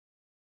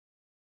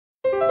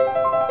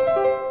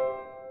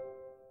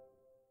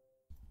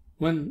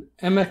When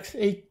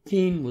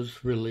MX18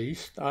 was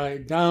released, I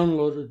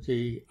downloaded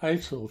the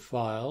ISO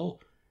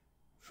file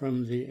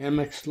from the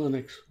MX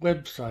Linux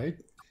website,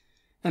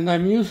 and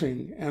I'm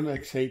using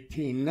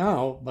MX18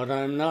 now, but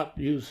I'm not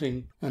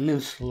using an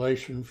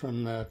installation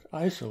from that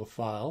ISO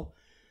file.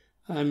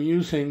 I'm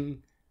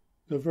using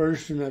the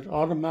version that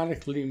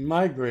automatically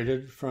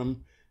migrated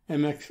from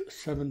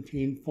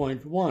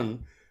MX17.1,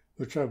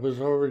 which I was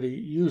already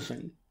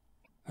using.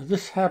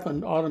 This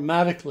happened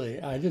automatically.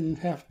 I didn't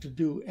have to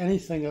do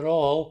anything at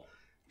all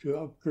to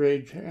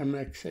upgrade to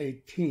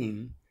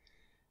MX18.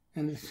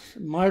 And it's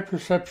my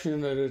perception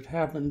that it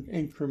happened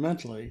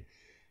incrementally.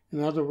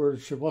 In other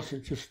words, it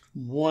wasn't just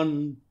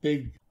one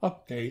big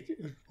update.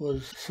 It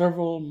was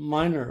several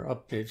minor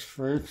updates.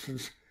 For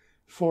instance,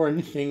 before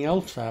anything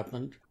else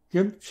happened,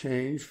 GIMP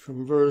changed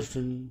from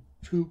version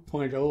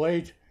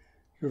 2.08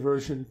 to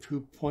version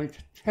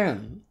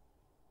 2.10.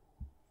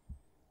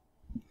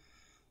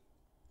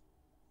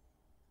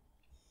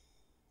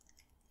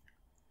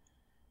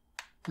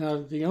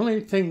 Now, the only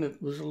thing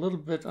that was a little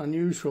bit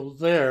unusual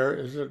there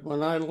is that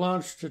when I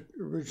launched it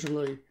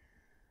originally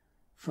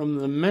from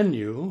the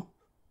menu,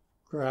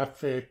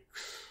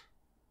 graphics,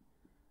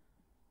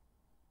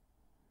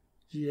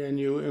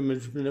 GNU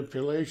image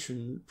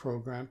manipulation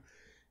program,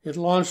 it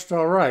launched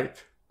all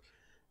right.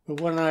 But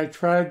when I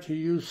tried to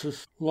use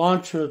this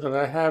launcher that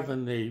I have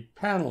in the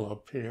panel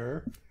up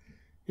here,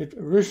 it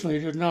originally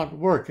did not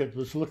work. It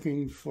was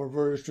looking for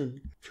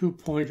version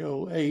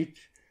 2.08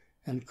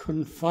 and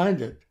couldn't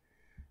find it.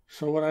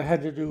 So what I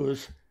had to do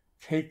was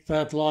take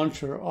that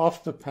launcher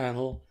off the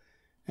panel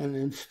and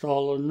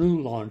install a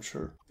new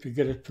launcher to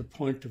get it to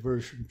point to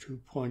version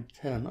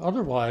 2.10.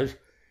 Otherwise,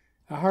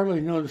 I hardly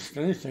noticed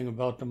anything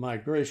about the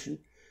migration.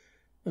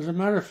 As a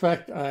matter of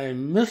fact, I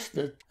missed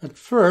it at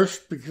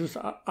first because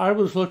I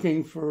was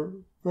looking for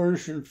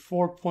version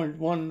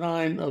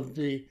 4.19 of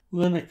the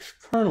Linux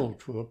kernel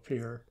to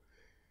appear.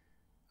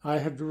 I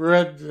had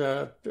read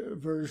that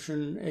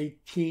version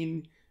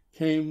 18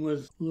 came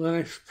with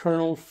Linux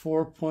kernel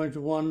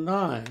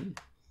 4.19.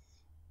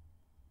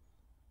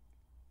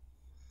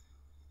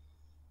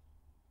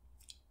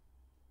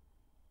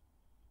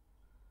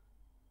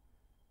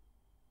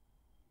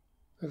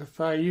 But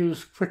if I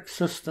use quick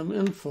system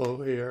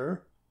info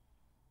here,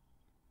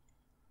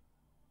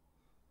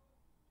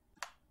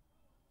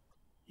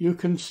 you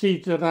can see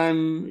that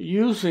I'm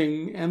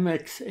using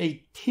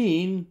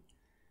MX18,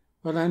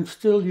 but I'm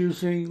still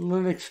using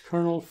Linux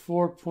kernel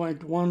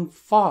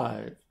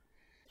 4.15.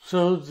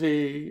 So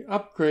the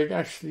upgrade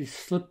actually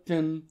slipped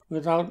in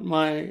without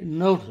my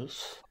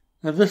notice.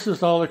 Now this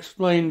is all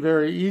explained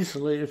very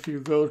easily if you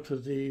go to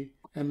the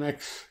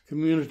MX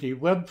community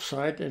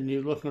website and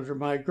you look under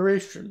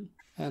migration.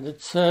 And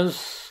it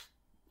says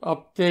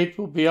update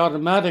will be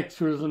automatic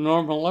through the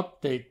normal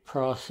update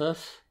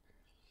process.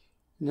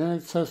 And then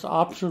it says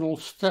optional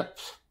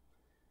steps.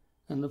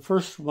 And the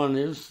first one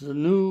is the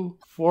new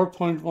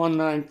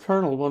 4.19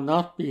 kernel will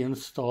not be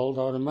installed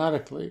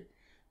automatically.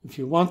 If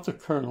you want the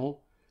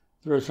kernel,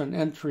 there's an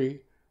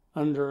entry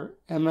under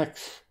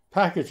MX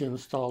Package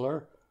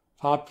Installer,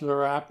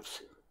 Popular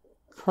Apps,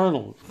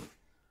 Kernel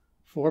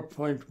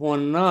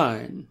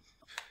 4.19.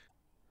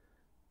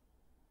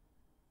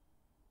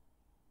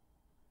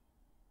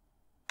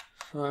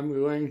 So I'm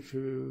going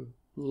to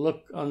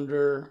look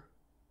under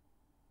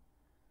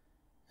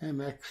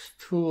MX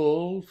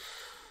Tools,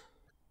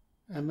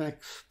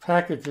 MX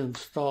Package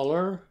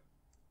Installer.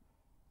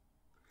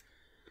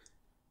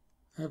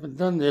 I haven't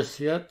done this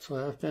yet, so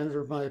I have to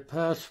enter my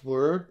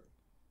password.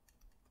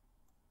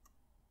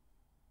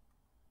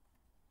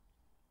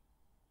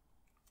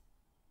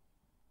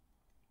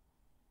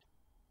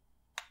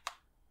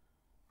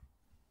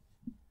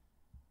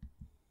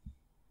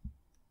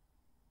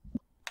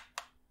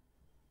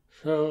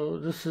 So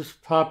this is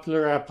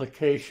Popular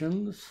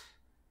Applications,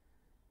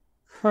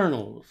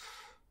 Kernels.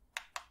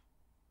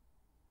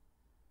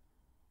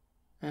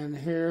 And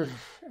here's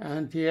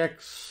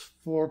AntiX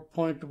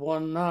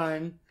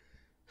 4.19.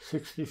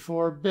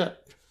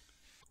 64-bit.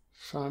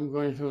 So I'm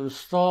going to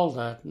install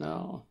that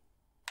now.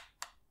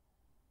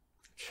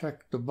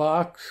 Check the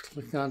box,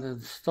 click on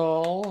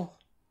Install.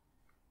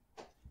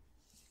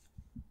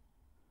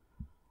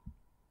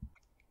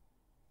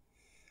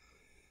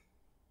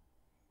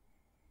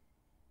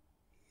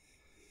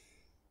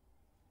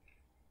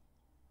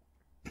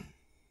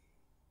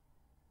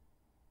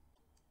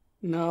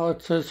 Now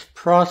it says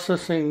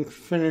processing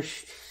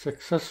finished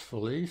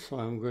successfully, so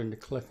I'm going to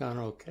click on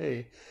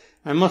OK.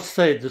 I must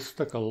say this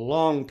took a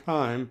long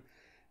time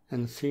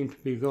and seemed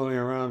to be going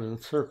around in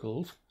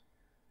circles,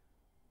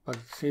 but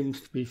it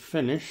seems to be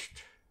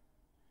finished.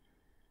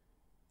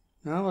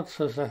 Now it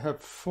says I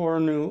have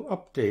 4 new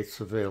updates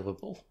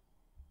available.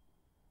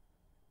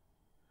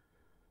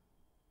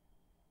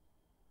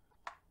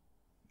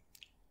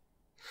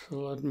 So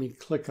let me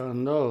click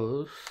on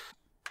those.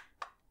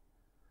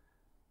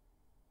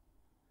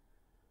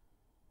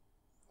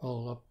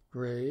 I'll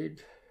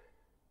upgrade.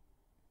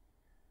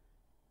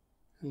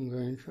 I'm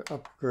going to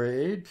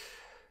upgrade.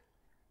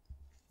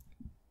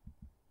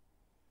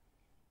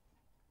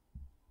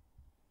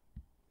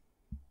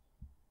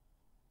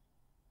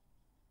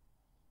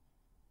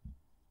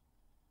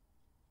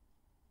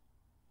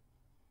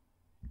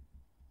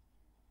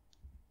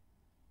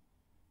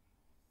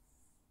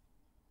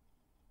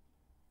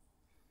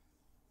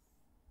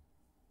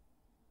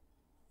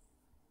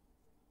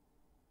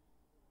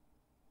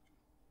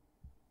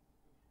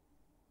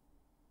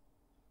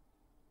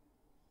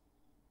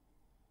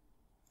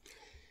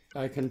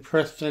 I can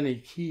press any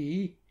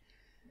key.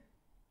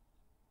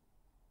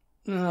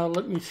 Now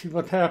let me see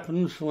what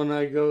happens when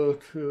I go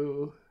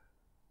to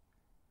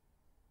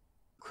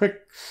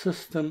Quick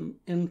System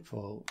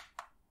Info.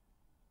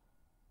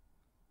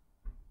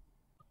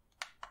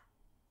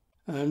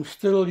 I'm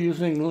still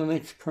using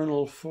Linux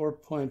kernel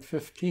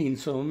 4.15,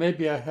 so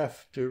maybe I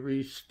have to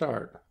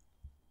restart.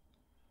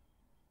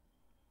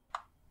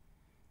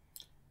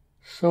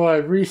 So I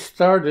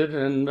restarted,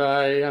 and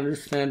I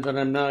understand that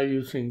I'm now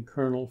using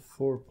kernel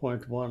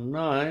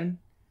 4.19,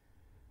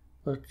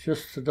 but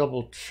just to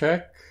double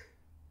check,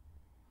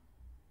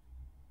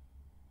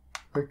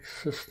 Quick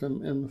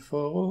System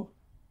Info.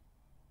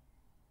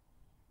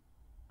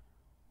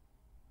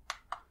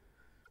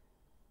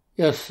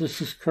 Yes,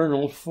 this is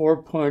kernel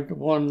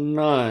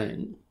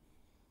 4.19,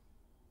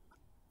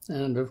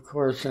 and of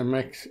course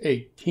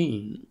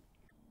MX18.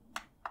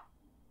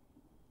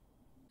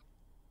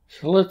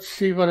 So let's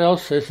see what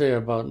else they say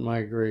about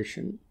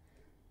migration.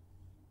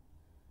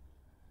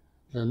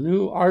 The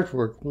new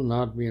artwork will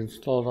not be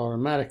installed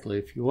automatically.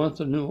 If you want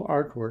the new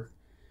artwork,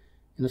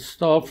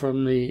 install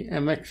from the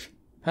MX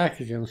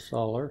package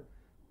installer,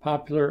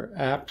 popular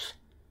apps,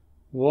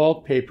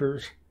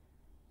 wallpapers,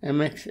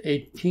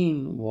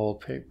 MX18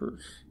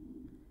 wallpapers.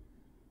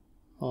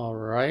 All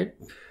right.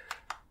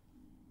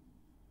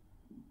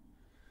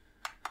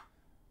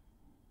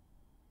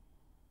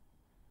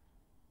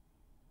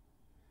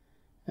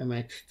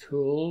 MX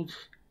tools,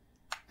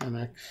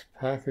 MX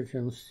package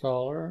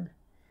installer.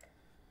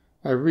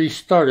 I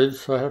restarted,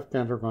 so I have to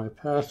enter my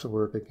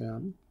password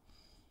again.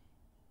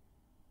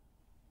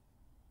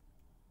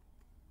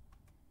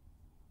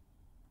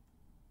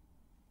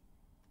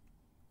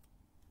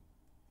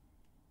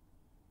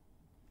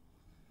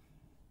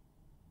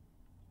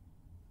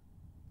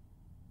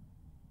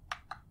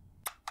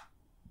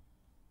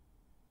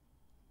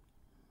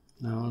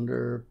 Now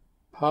under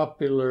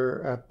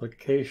popular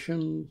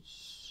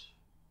applications,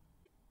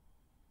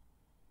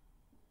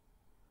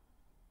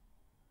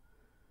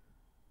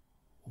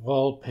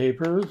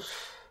 wallpapers,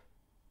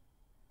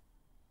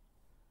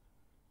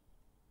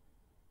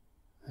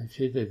 I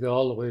see they go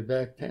all the way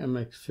back to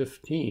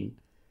MX15.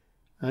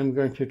 I'm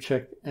going to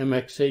check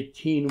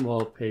MX18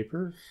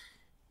 wallpapers.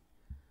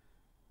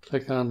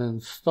 Click on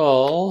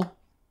install.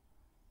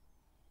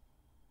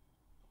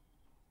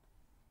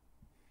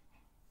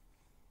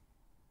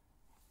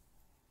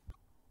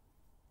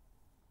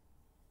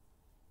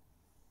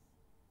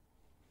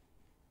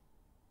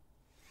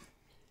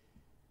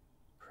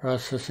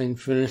 Processing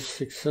finished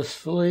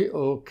successfully.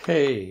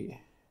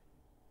 Okay.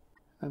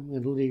 I'm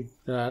going to leave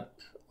that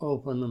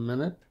open a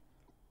minute.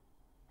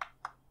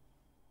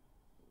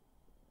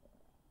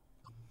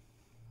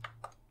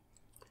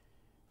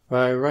 If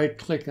I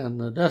right-click on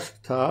the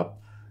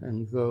desktop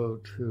and go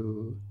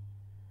to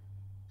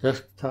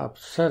Desktop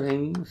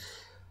Settings,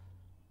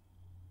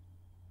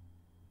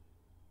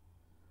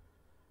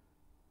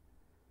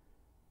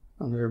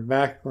 under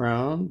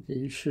Background,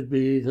 these should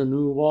be the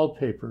new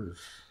wallpapers.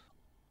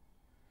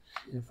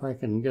 See if I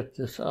can get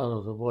this out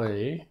of the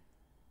way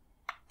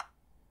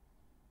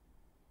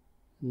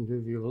and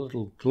give you a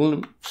little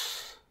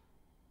glimpse.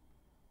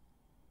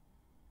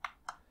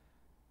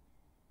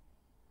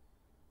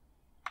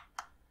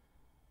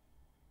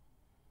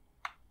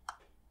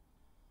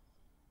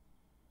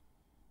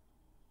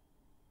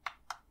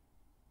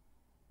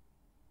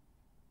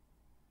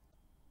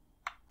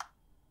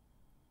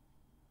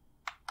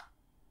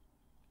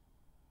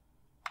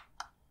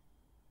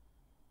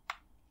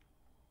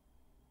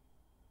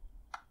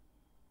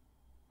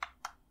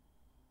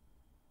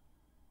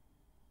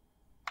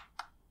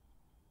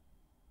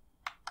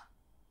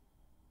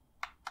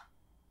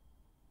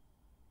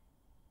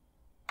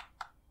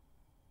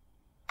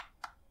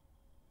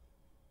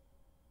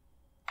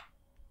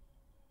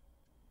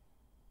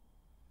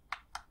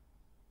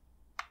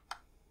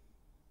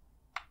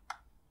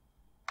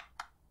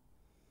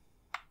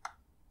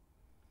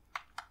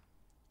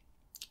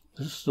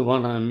 This is the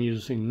one I'm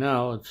using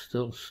now. It's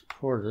still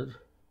supported.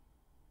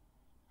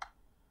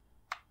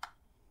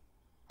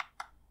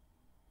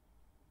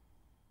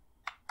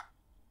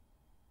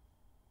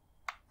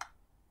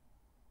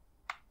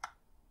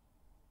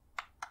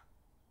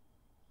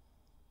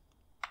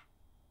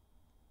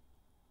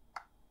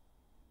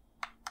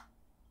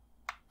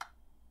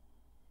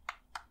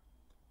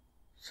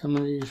 Some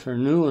of these are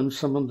new and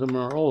some of them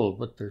are old,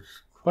 but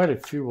there's quite a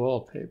few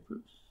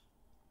wallpapers.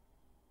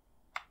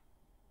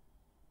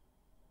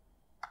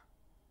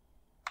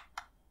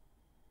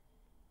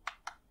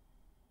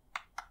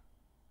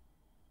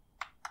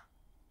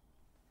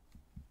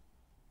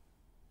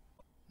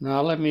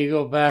 Now let me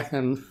go back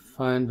and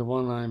find the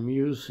one I'm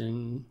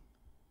using.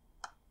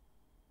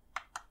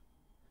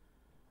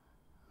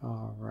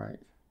 All right.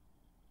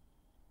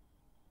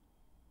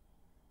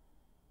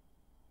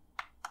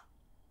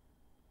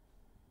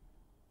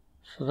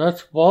 So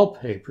that's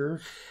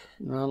wallpapers.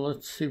 Now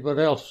let's see what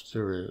else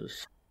there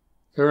is.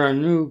 There are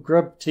new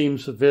grub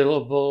themes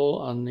available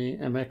on the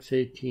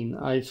MX18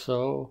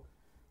 ISO,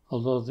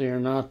 although they are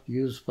not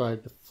used by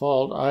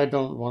default. I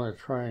don't want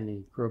to try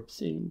any group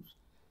themes.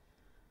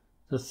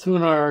 The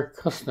Thunar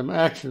custom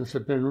actions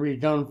have been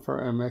redone for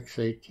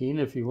MX18.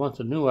 If you want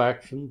the new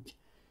actions,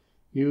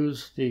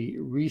 use the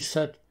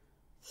Reset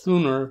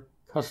Thunar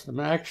Custom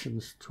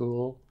Actions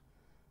tool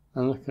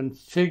on the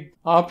Config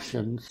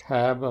Options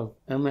tab of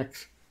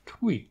MX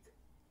Tweak.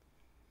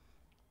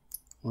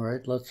 All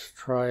right, let's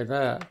try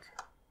that.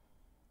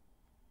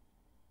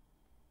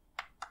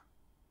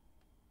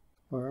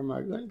 Where am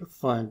I going to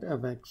find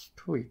MX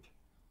Tweak?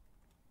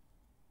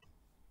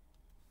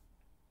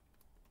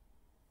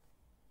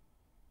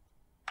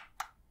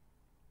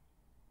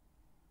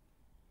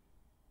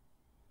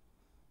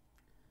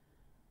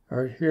 All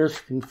right, here's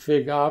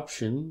Config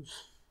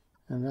Options,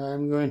 and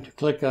I'm going to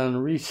click on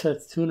Reset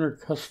Thunar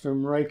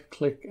Custom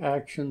Right-Click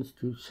Actions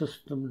to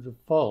System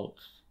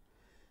Defaults.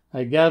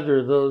 I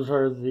gather those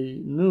are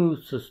the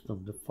new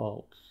system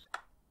defaults.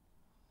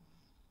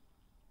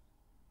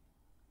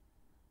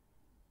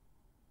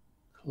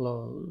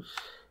 Close.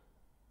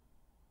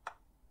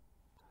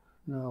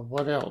 Now,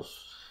 what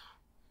else?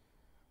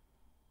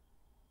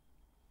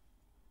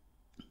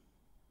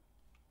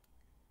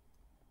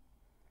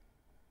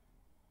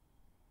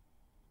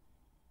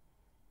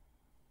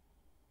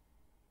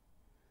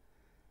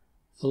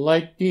 The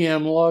Light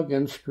DM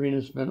login screen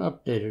has been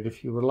updated.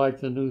 If you would like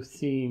the new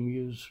theme,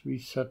 use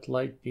Reset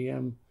Light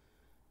DM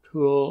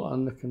tool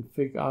on the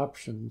Config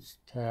Options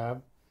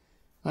tab.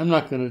 I'm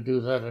not going to do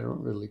that. I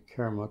don't really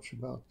care much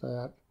about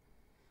that.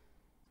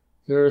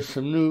 There are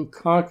some new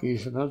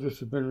conkeys and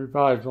others have been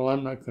revised. Well,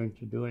 I'm not going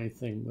to do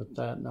anything with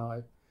that now.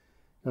 I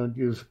don't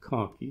use a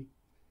conky.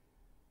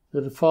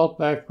 The default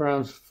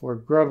backgrounds for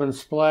Grub and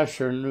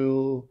Splash are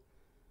new.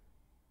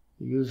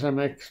 Use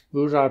MX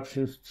boot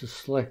options to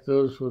select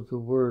those with the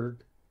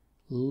word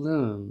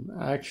lim.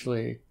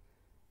 Actually,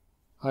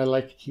 I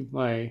like to keep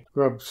my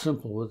Grub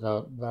simple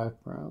without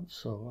background,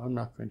 so I'm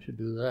not going to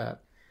do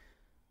that.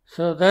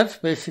 So that's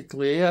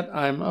basically it.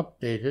 I'm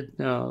updated.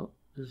 Now,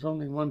 there's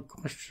only one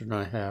question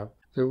I have.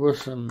 There were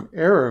some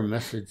error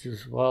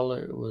messages while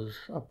it was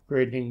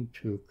upgrading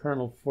to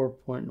Kernel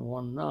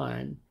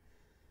 4.19.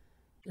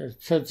 It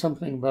said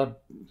something about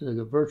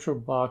the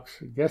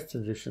VirtualBox guest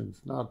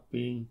editions not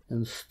being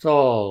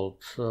installed.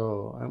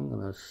 So I'm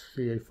going to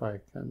see if I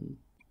can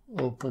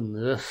open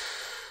this.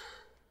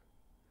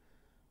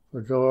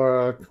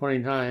 Fedora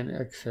 29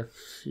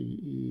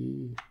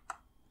 XFCE.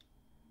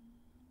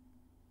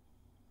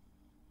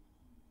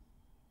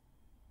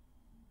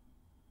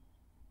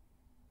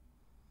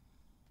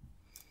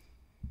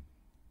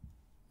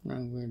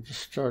 I'm going to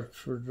start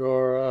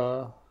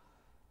Fedora.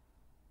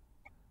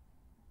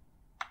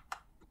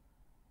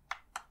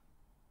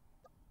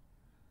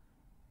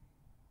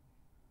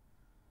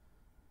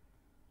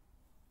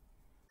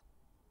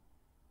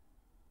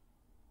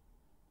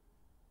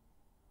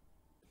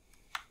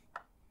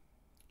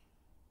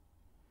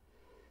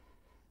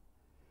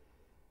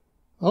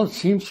 Well, it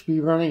seems to be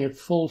running at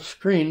full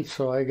screen,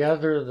 so I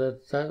gather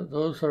that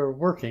those are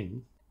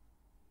working.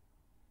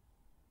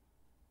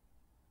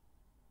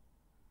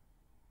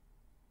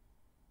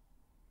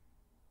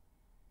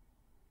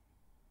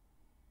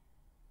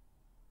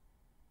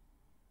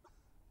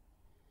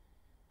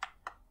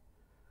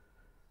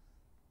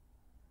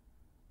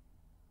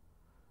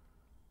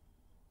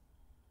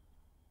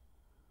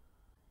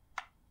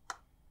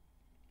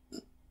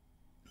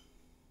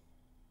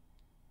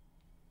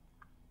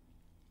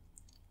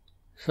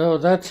 So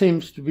that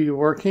seems to be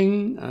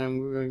working.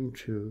 I'm going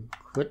to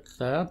quit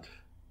that.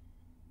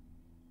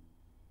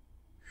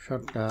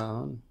 Shut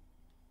down.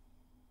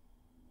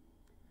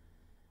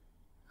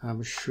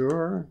 I'm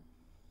sure.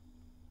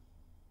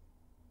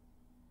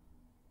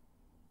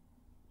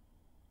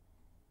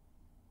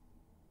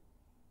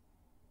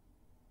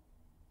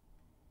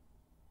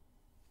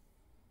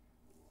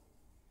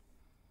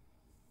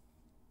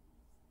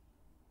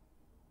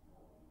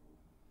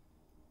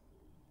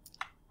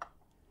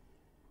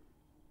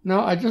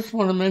 Now, I just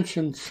want to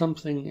mention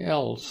something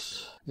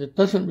else. It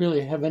doesn't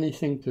really have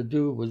anything to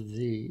do with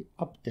the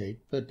update,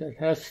 but it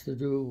has to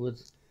do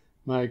with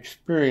my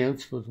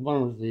experience with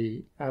one of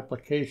the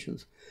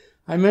applications.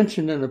 I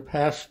mentioned in a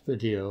past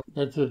video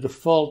that the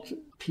default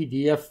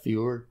PDF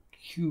viewer,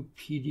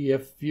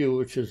 QPDF View,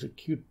 which is a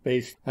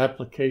Qt-based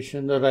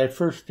application that I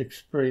first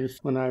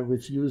experienced when I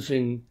was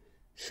using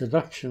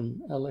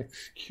Seduction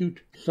LX Qt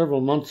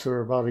several months or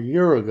about a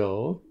year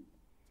ago.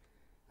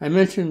 I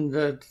mentioned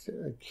that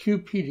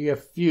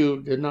QPDF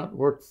View did not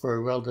work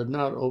very well, did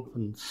not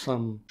open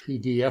some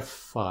PDF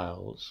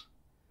files.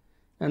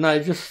 And I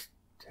just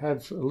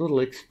had a little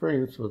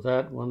experience with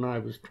that when I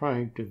was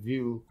trying to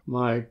view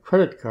my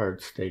credit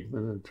card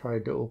statement and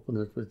tried to open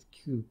it with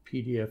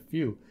QPDF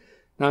View.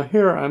 Now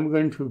here I'm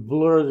going to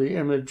blur the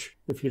image,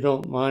 if you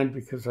don't mind,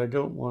 because I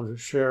don't want to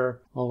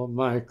share all of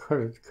my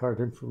credit card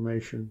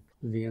information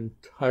with the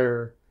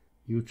entire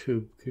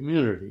YouTube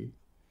community.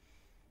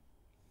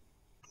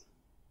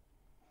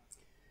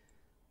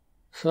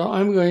 So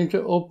I'm going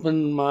to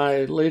open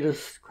my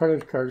latest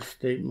credit card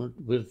statement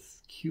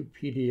with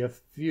QPDF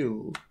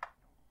View.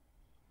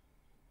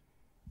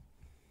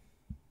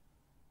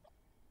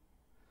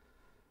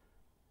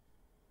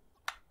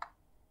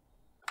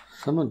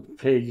 Some of the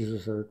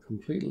pages are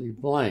completely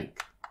blank.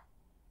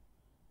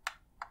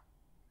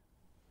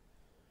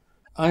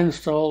 I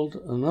installed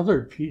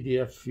another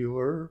PDF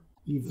viewer,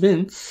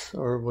 Events,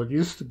 or what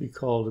used to be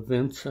called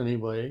Events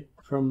anyway,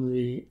 from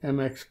the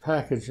MX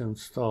package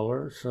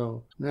installer.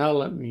 So now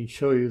let me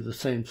show you the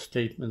same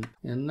statement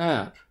in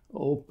that.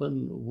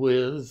 Open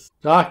with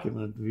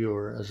Document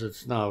Viewer, as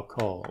it's now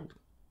called.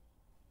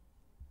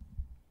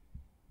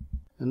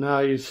 And now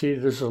you see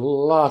there's a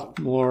lot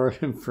more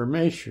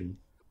information.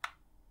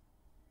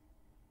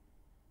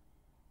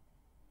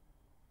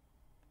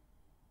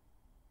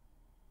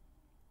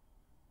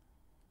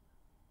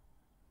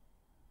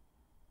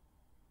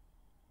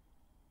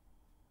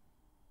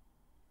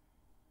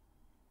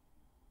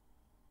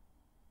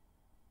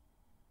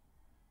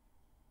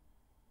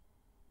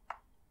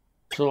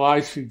 So I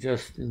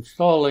suggest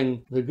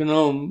installing the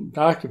GNOME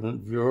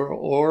Document Viewer,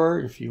 or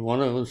if you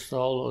want to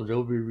install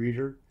Adobe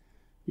Reader,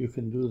 you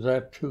can do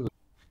that too.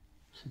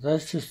 So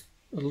that's just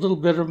a little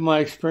bit of my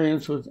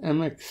experience with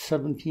MX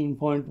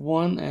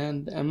 17.1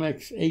 and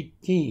MX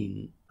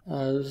 18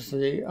 as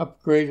they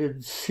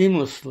upgraded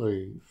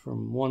seamlessly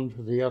from one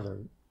to the other.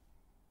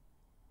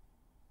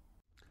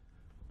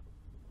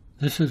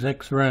 This is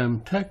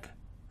XRAM Tech.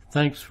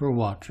 Thanks for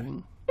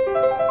watching.